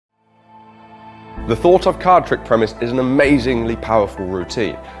The thought of card trick premise is an amazingly powerful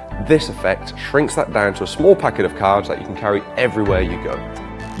routine. This effect shrinks that down to a small packet of cards that you can carry everywhere you go.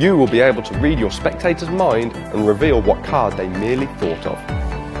 You will be able to read your spectator's mind and reveal what card they merely thought of.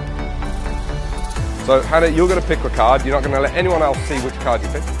 So Hannah, you're going to pick a card. You're not going to let anyone else see which card you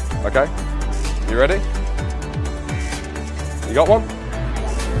pick. Okay? You ready? You got one?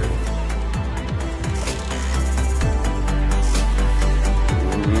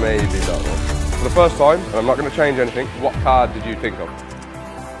 Maybe that one. For the first time, and I'm not going to change anything, what card did you think of?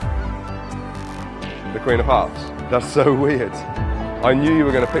 The Queen of Hearts. That's so weird. I knew you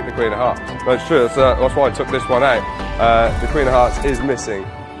were going to pick the Queen of Hearts. No, it's true, that's why I took this one out. The Queen of Hearts is missing,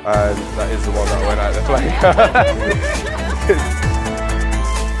 and that is the one that went out the play.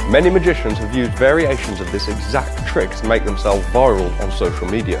 Many magicians have used variations of this exact trick to make themselves viral on social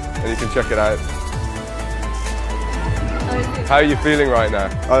media. And you can check it out. How are you feeling right now?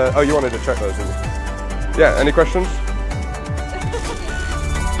 Oh, you wanted to check those, didn't you? Yeah, any questions?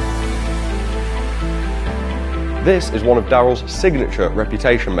 This is one of Daryl's signature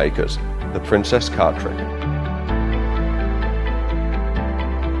reputation makers, the Princess card trick.